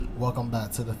Welcome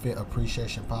back to the Fit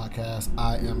Appreciation Podcast.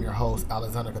 I am your host,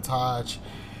 Alexander Kataj,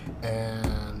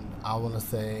 and I want to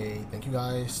say thank you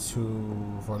guys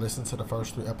for listening to the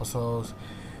first 3 episodes.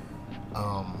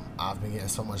 I've been getting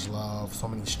so much love, so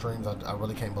many streams. I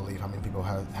really can't believe how many people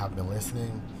have been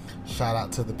listening. Shout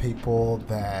out to the people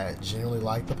that genuinely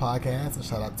like the podcast, and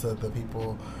shout out to the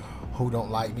people who don't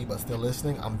like me but still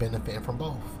listening. I'm benefiting from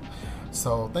both.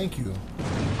 So thank you.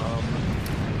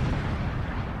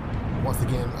 Once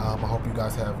again, I hope you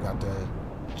guys have got to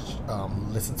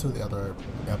listen to the other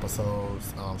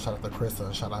episodes. Shout out to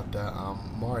Krista, shout out to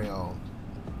Mario.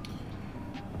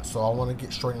 So I want to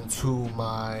get straight into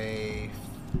my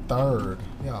third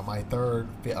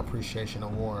Fit Appreciation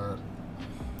Award.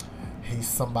 He's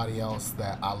somebody else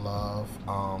that I love.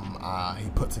 He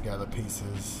put together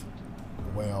pieces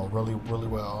really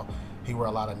well. He wear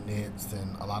a lot of knits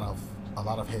and a lot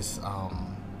of his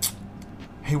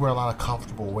he wear a lot of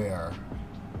comfortable wear,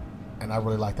 and I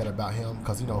really like that about him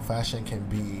because fashion can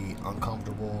be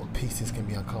uncomfortable, pieces can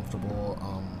be uncomfortable.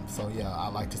 So yeah, I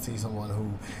like to see someone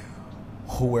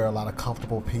who wear a lot of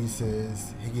comfortable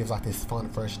pieces. He gives like this fun,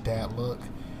 fresh dad look,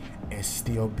 and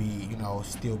still be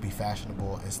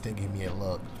fashionable and still give me a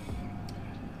look.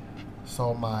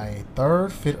 So my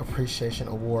third Fit Appreciation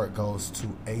Award goes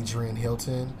to Adrian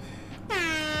Hilton.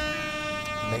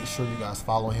 Make sure you guys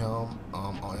follow him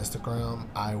on Instagram.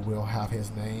 I will have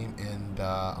his name in the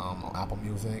on Apple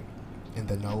Music in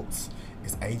the notes.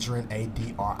 It's Adrian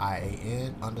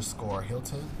ADRIAN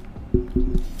 _Hilton.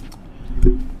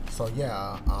 So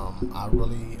yeah, I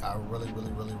really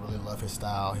love his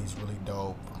style. He's really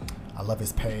dope. I love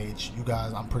his page. You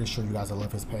guys, I'm pretty sure you guys will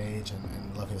love his page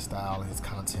and love his style and his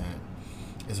content.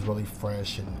 It's really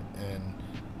fresh and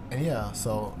yeah.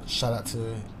 So shout out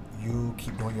to you.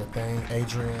 Keep doing your thing,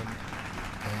 Adrian.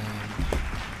 And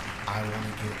I want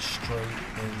to get straight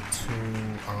into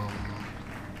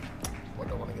what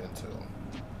do I want to get into?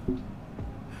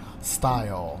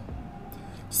 Style.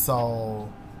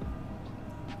 So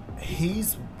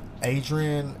he's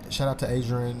Adrian. Shout out to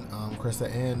Adrian,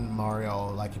 Krista, and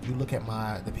Mario. Like, if you look at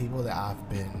the people that I've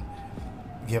been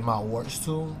giving my awards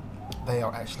to, they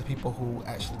are actually people who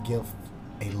actually give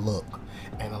a look.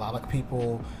 And a lot of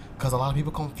people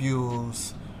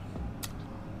confuse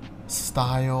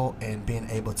style and being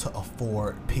able to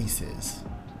afford pieces.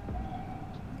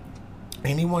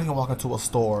 Anyone can walk into a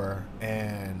store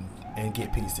and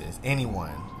get pieces.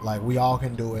 Anyone. Like, we all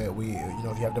can do it. If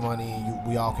you have the money,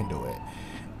 we all can do it.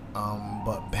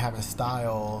 But having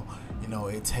style,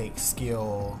 it takes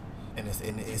skill, and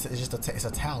it's just it's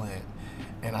a talent.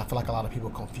 And I feel like a lot of people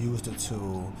confuse the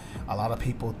two. A lot of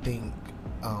people think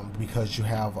because you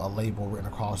have a label written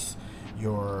across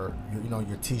your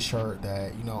t-shirt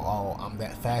that oh, I'm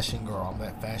that fashion girl, I'm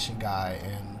that fashion guy,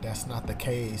 and that's not the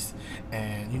case.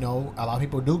 And a lot of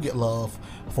people do get love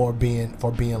for being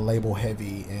label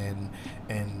heavy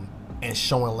and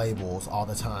showing labels all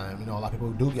the time. A lot of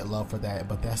people do get love for that,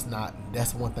 but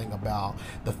that's one thing about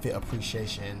the Fit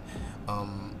Appreciation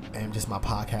and just my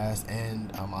podcast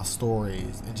and my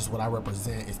stories and just what I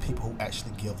represent is people who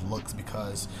actually give looks,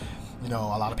 because a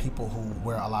lot of people who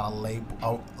wear a lot of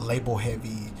label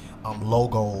heavy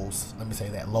logos, let me say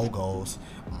that, logos,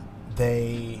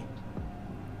 if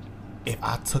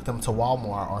I took them to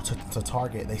Walmart or took them to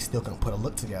Target, they still couldn't put a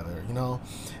look together,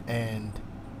 and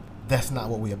that's not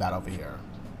what we about over here.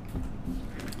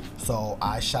 So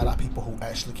I shout out people who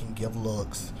actually can give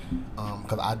looks,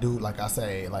 because I do, like I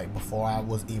say, like before I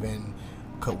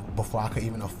could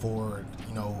even afford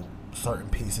certain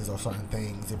pieces or certain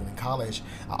things, even in college,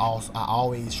 I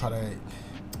always try to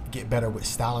get better with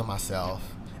styling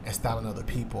myself and styling other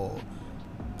people.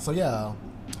 So yeah,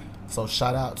 so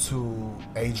shout out to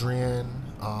Adrian,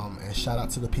 and shout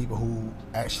out to the people who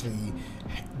actually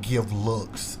give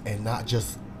looks and not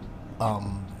just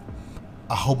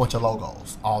a whole bunch of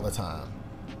logos all the time,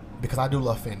 because I do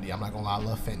love Fendi. I'm not gonna lie, I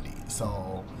love Fendi.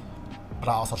 So, but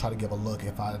I also try to give a look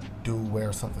if I do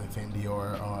wear something Fendi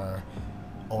or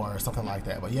something like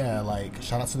that. But yeah, like,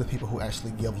 shout out to the people who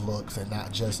actually give looks and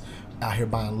not just out here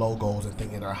buying logos and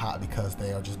thinking they're hot because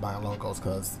they are just buying logos,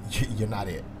 because you're not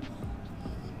it.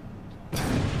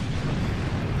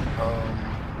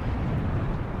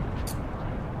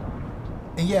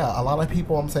 And yeah, a lot of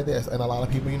people, I'm saying this, and a lot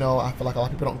of people, I feel like a lot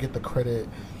of people don't get the credit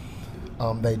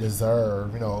they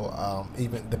deserve.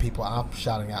 Even the people I'm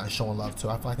shouting out and showing love to,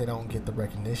 I feel like they don't get the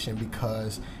recognition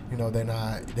because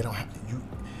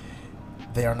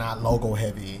they are not logo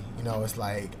heavy. It's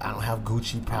like I don't have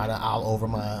Gucci, Prada all over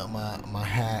my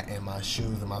hat and my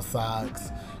shoes and my socks.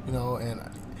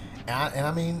 And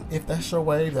I mean, if that's your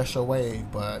wave, that's your wave.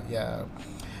 But yeah,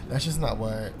 That's just not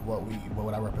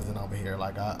what I represent over here.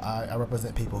 Like I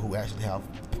represent people who actually have.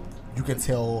 You can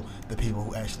tell the people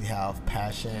who actually have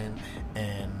passion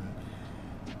and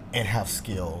have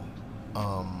skill.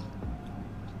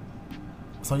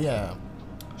 So yeah,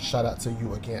 shout out to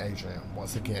you again, Adrian,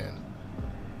 once again.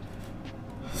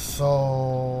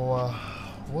 So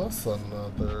what's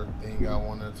another thing I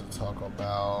wanted to talk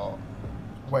about?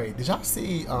 Wait, did y'all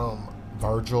see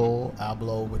Virgil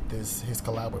Abloh with his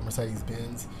collab with Mercedes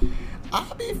Benz? I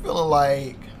be feeling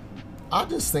like I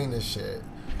just seen this shit.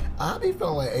 I be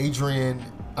feeling like Adrian.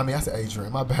 I mean, I said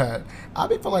Adrian. My bad. I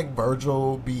be feeling like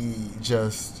Virgil be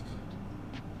just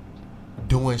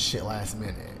doing shit last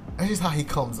minute. That's just how he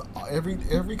comes. Every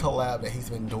collab that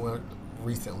he's been doing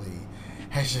recently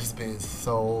has just been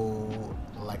so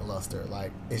lackluster.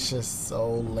 Like, it's just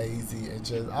so lazy and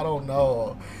just I don't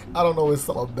know. It's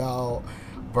something about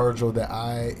Virgil that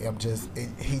I am just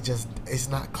it's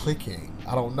not clicking.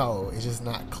 I don't know. It's just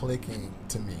not clicking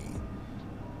to me.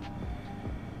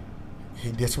 He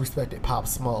disrespected Pop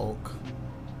Smoke.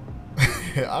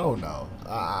 I don't know.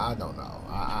 I don't know.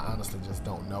 I honestly just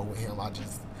don't know with him. I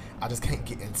just can't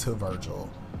get into Virgil.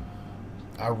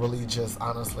 I really just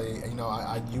honestly,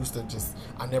 I used to just,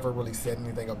 I never really said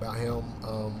anything about him.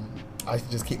 I used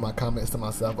to just keep my comments to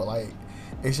myself, but like,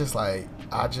 it's just like,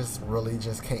 I just really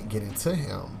just can't get into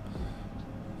him.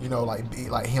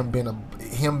 Like him being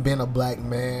a black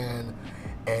man,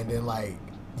 and then like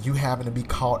you having to be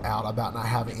called out about not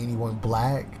having anyone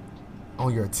black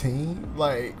on your team.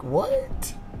 Like,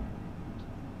 what?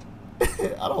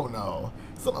 I don't know.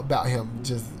 Something about him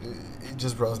it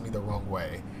just rubs me the wrong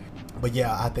way. But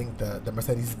yeah, I think the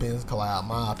Mercedes-Benz collab,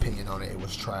 my opinion on it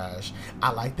was trash.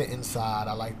 I like the inside.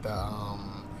 I like the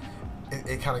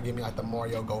it kind of gave me like the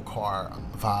Mario Go-Kart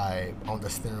vibe on the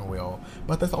steering wheel.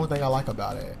 But that's the only thing I like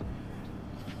about it.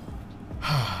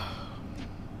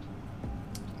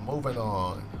 Moving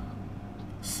on.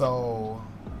 So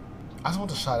I just want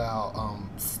to shout out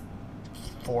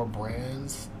 4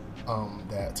 brands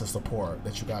that to support,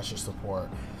 that you guys should support.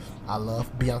 I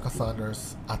love Bianca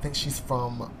Saunders. I think she's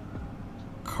from,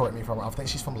 correct me if I'm wrong, I think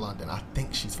she's from London.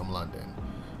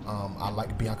 I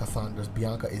like Bianca Saunders.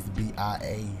 Bianca is Biaunca.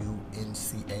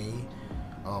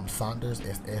 Saunders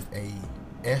is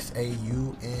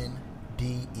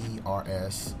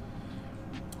Saunders.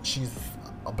 She's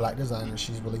a black designer.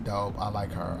 She's really dope. I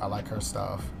like her. I like her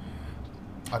stuff.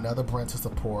 Another brand to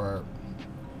support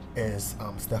is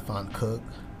Stefan Cook.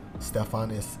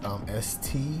 Stefan is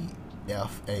STFANCOOKE.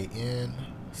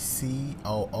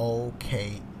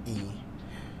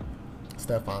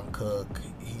 Stefan Cook.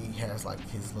 He has like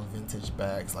his little vintage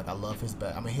bags. Like, I love his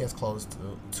bag. I mean, he has clothes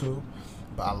too,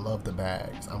 but I love the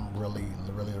bags. I'm really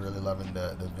loving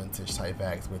the vintage type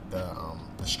bags with the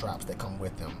straps that come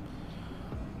with them.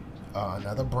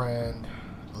 Another brand,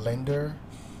 Linder.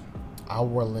 I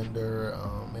wore Linder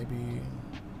maybe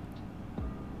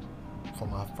for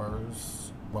my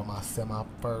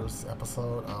semi-first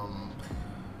episode.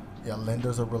 Yeah,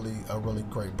 Linder's a really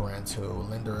great brand too.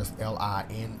 Linder is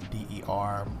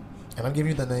LINDER, and I'm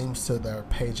giving you the names to their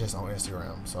pages on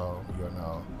Instagram, so you'll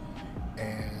know.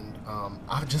 And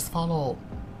I just followed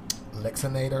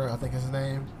Lexinator, I think is his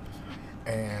name,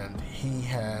 and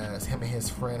him and his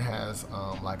friend has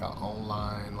like an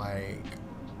online like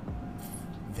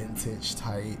vintage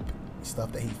type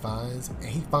stuff that he finds, and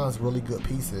he finds really good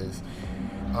pieces,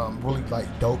 really like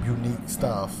dope, unique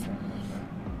stuff.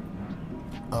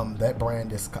 That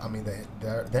brand is,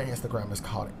 their Instagram is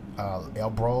called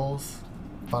Elbros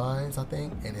Finds, I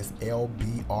think, and it's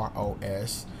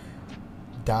LBROS.FINDS.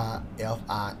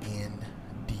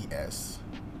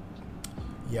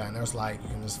 Yeah, and there's like, you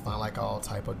can just find like all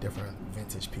type of different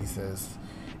vintage pieces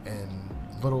and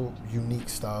little unique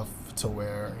stuff to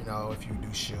where, if you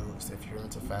do shoots, if you're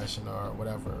into fashion or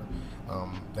whatever,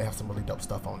 they have some really dope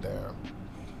stuff on there.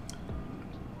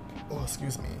 Oh,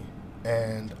 excuse me.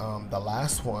 And the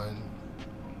last one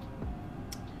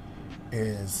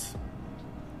it's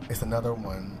another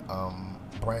one.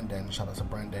 Brandon, shout out to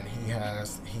Brandon.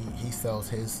 He sells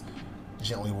his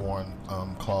gently worn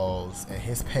clothes, and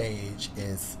his page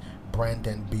is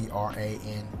Brandon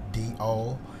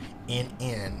BRANDONN.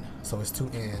 So it's 2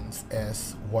 N's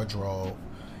S wardrobe.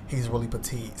 He's really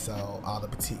petite, so all the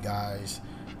petite guys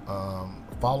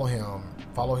follow him,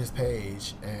 follow his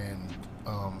page, and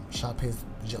shop his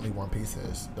gently worn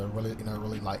pieces. They're really,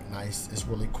 really like nice. It's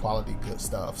really quality, good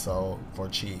stuff. So for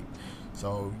cheap.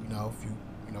 So if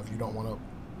you don't want to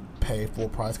pay full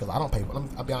price, because I don't pay.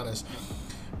 I'll be honest.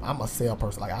 I'm a sale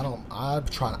person. Like, I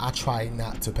try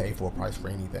not to pay full price for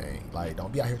anything. Like,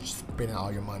 don't be out here spending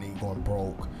all your money going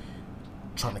broke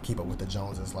trying to keep up with the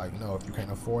Joneses. Like, no, if you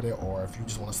can't afford it, or if you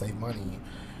just want to save money,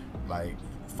 like,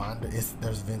 find it.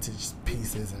 There's vintage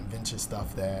pieces and vintage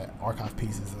stuff, that archive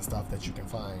pieces and stuff that you can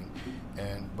find.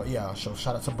 But yeah, so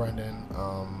shout out to Brendan.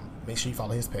 Make sure you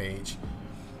follow his page.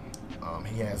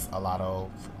 He has a lot of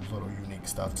little unique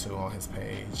stuff too on his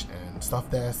page, and stuff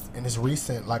that's in his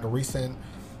recent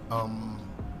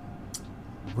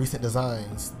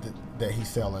designs that he's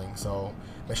selling. So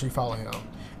make sure you follow him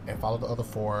and follow the other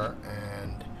 4.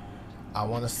 And I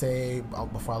want to say,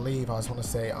 before I leave, I just want to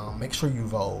say, make sure you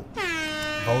vote.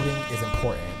 Voting is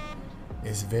important.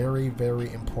 It's very,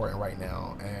 very important right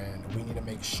now, and we need to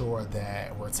make sure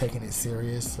that we're taking it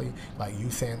seriously. Like, you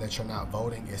saying that you're not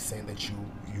voting is saying that you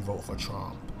vote for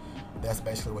Trump. That's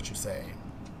basically what you say.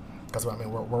 Because, I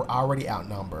mean, we're already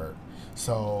outnumbered.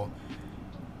 So,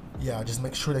 yeah, just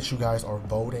make sure that you guys are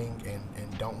voting,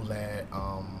 and don't let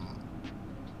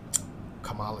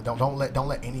Kamala, don't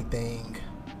let anything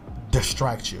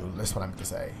distract you. That's what I meant to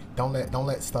say. Don't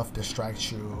let stuff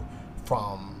distract you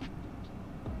from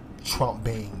Trump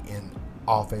being in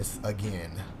office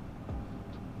again.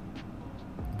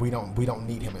 We don't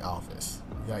need him in office.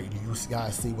 Like, you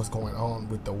guys see what's going on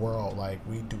with the world. Like,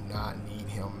 we do not need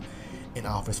him in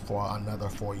office for another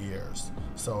 4 years.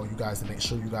 So you guys, make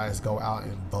sure you guys go out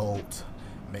and vote.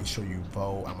 Make sure you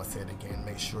vote. I'm gonna say it again.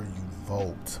 Make sure you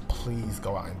vote. Please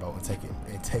go out and vote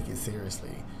and take it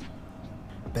seriously.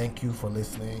 Thank you for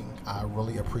listening. I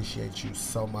really appreciate you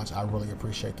so much. I really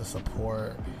appreciate the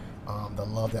support, the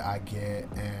love that I get,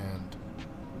 and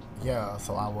yeah,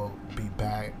 so I will be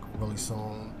back really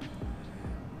soon.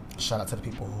 Shout out to the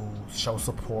people who show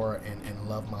support and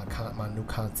love my new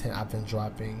content I've been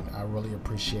dropping. I really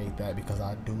appreciate that, because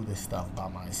I do this stuff by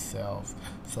myself.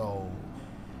 So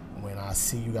when I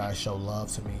see you guys show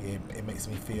love to me, it makes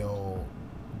me feel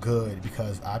good,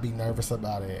 because I be nervous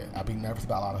about it. I be nervous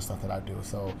about a lot of stuff that I do.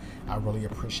 So I really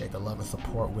appreciate the love and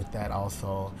support with that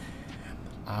also.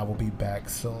 I will be back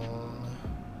soon.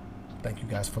 Thank you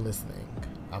guys for listening.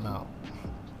 I'm out.